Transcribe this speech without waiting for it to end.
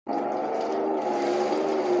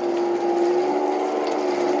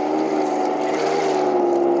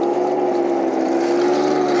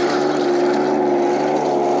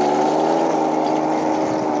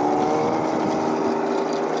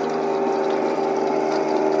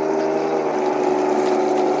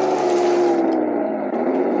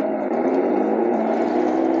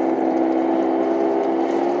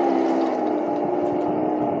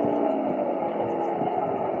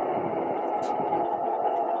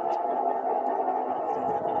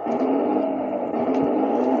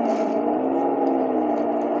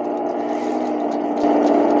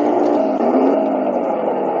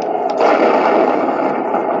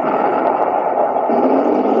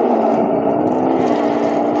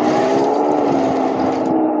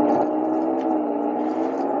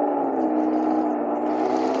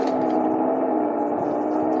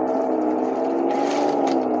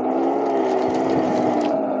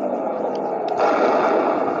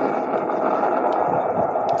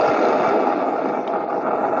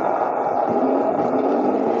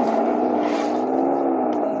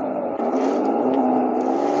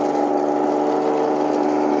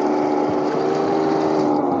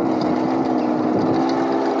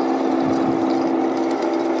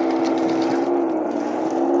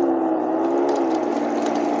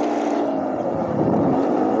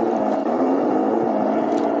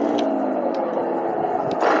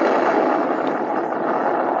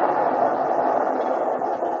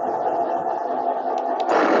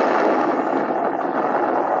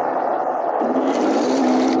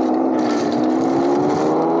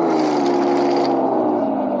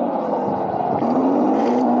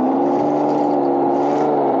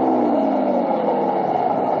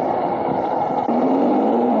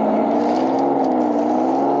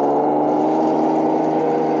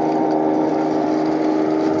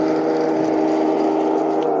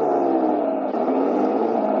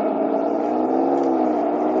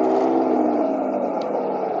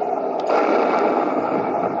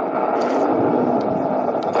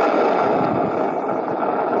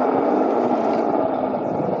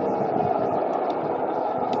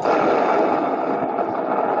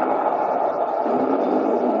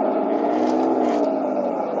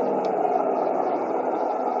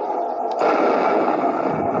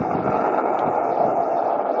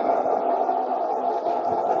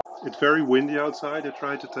very windy outside. I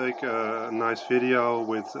tried to take a nice video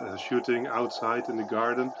with shooting outside in the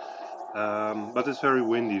garden, but it's very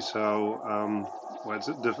windy, so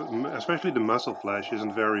well, especially the muzzle flash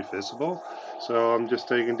isn't very visible. So I'm just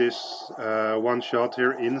taking this one shot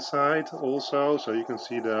here inside also, so you can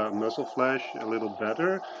see the muzzle flash a little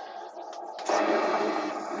better.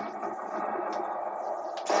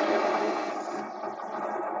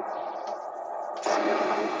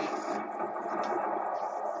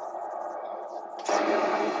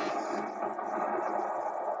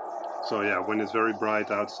 So yeah, when it's very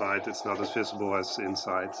bright outside, it's not as visible as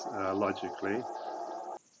inside, logically.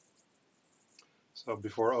 So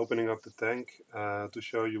before opening up the tank, to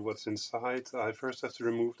show you what's inside, I first have to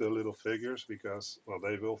remove the little figures because, well,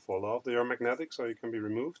 they will fall off. They are magnetic, so you can be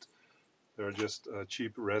removed. They're just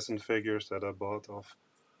cheap resin figures that I bought off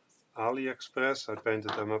AliExpress. I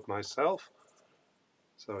painted them up myself.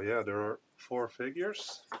 So yeah, there are 4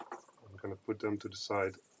 figures. I'm going to put them to the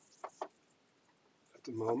side at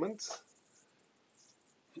the moment.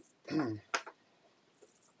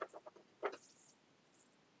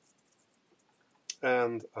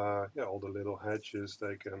 And yeah, all the little hatches,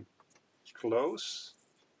 they can close.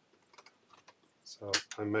 So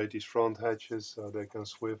I made these front hatches so they can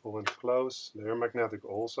swivel and close. They're magnetic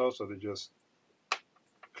also, so they just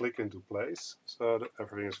click into place, so that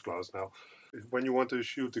everything is closed now. When you want to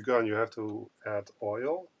shoot the gun, you have to add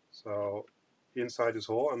oil. So inside this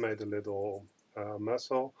hole I made a little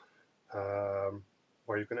muzzle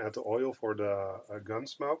where you can add the oil for the gun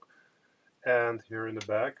smoke. And here in the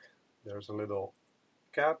back there's a little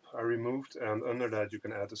cap I removed, and under that you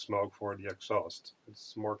can add the smoke for the exhaust.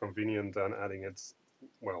 It's more convenient than adding it.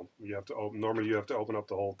 Well, you have to normally you have to open up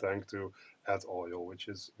the whole tank to add oil, which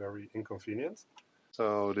is very inconvenient.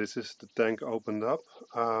 So this is the tank opened up.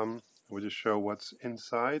 We'll just show what's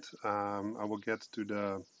inside. I will get to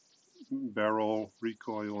the barrel,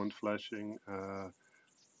 recoil and flashing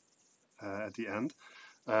at the end.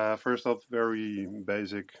 First off, very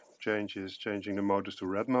basic changes, changing the motors to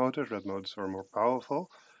red motors. Red motors are more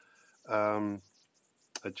powerful. I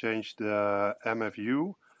changed the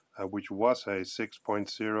MFU, which was a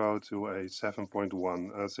 6.0 to a 7.1.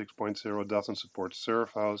 6.0 doesn't support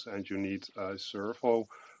servos, and you need servo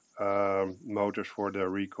motors for the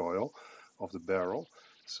recoil of the barrel.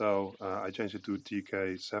 So I changed it to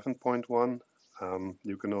TK 7.1.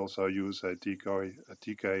 You can also use a TK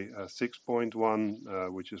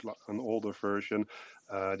 6.1, which is an older version.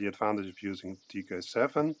 The advantage of using TK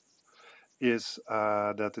 7 is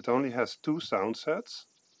that it only has 2 sound sets.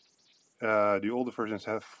 The older versions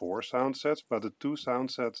have 4 sound sets, but the 2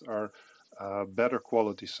 sound sets are better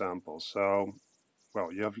quality samples. So,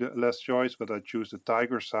 well, you have less choice, but I choose the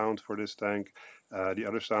Tiger sound for this tank. The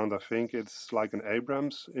other sound, I think it's like an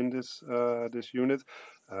Abrams in this this unit.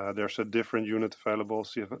 There's a different unit available,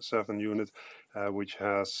 7 unit, which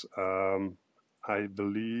has, I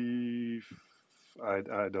believe,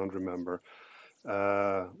 I don't remember,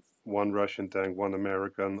 1 Russian tank, 1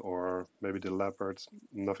 American, or maybe the Leopards.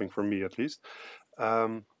 Nothing for me, at least.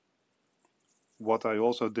 What I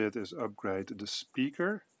also did is upgrade the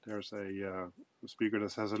speaker. There's a speaker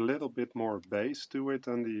that has a little bit more bass to it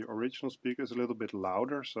than the original speaker. It's a little bit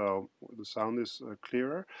louder, so the sound is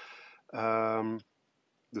clearer.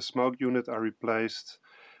 The smoke unit I replaced.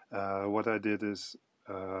 What I did is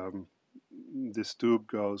this tube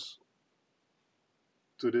goes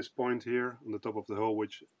to this point here on the top of the hole,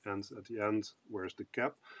 which ends at the end, where's the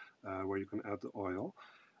cap, where you can add the oil.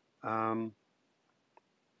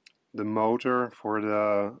 The motor for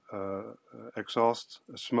the exhaust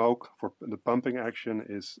smoke for the pumping action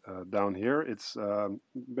is down here. It's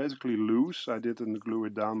basically loose. I didn't glue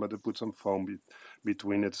it down, but I put some foam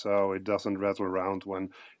between it so it doesn't rattle around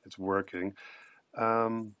when it's working.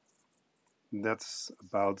 That's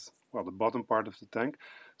about, well, the bottom part of the tank.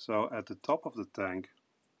 So at the top of the tank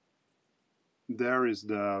there is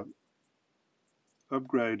the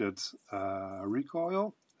upgraded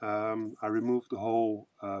recoil. I removed the whole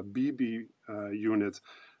BB unit.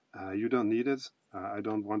 You don't need it. I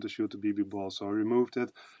don't want to shoot the BB ball, so I removed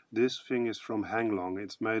it. This thing is from Heng Long.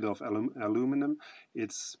 It's made of aluminum.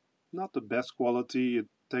 It's not the best quality. It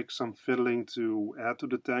takes some fiddling to add to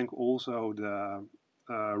the tank. Also, the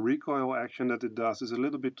recoil action that it does is a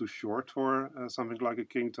little bit too short for something like a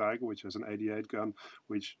King Tiger, which has an 88 gun,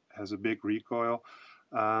 which has a big recoil.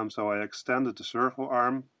 So I extended the servo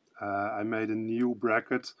arm. I made a new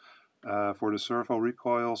bracket for the servo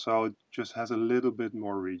recoil, so it just has a little bit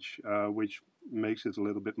more reach, which makes it a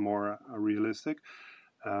little bit more realistic.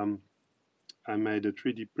 I made a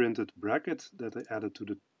 3D printed bracket that I added to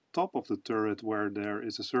the top of the turret, where there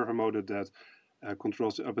is a servo motor that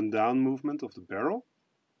controls the up and down movement of the barrel.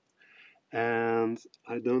 And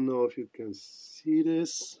I don't know if you can see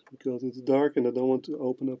this because it's dark and I don't want to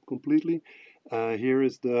open up completely. Here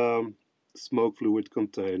is the smoke fluid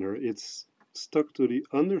container. It's stuck to the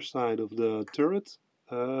underside of the turret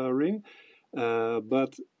ring,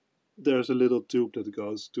 but there's a little tube that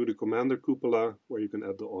goes to the commander cupola where you can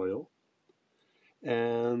add the oil.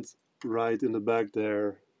 And right in the back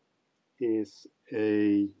there is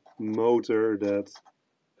a motor that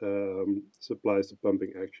supplies the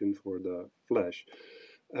pumping action for the flash.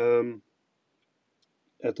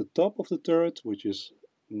 At the top of the turret, which is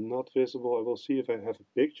not visible, I will see if I have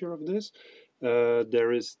a picture of this.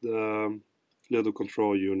 There is the little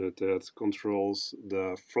control unit that controls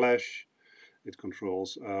the flash. It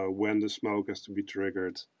controls when the smoke has to be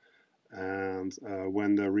triggered and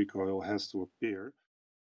when the recoil has to appear.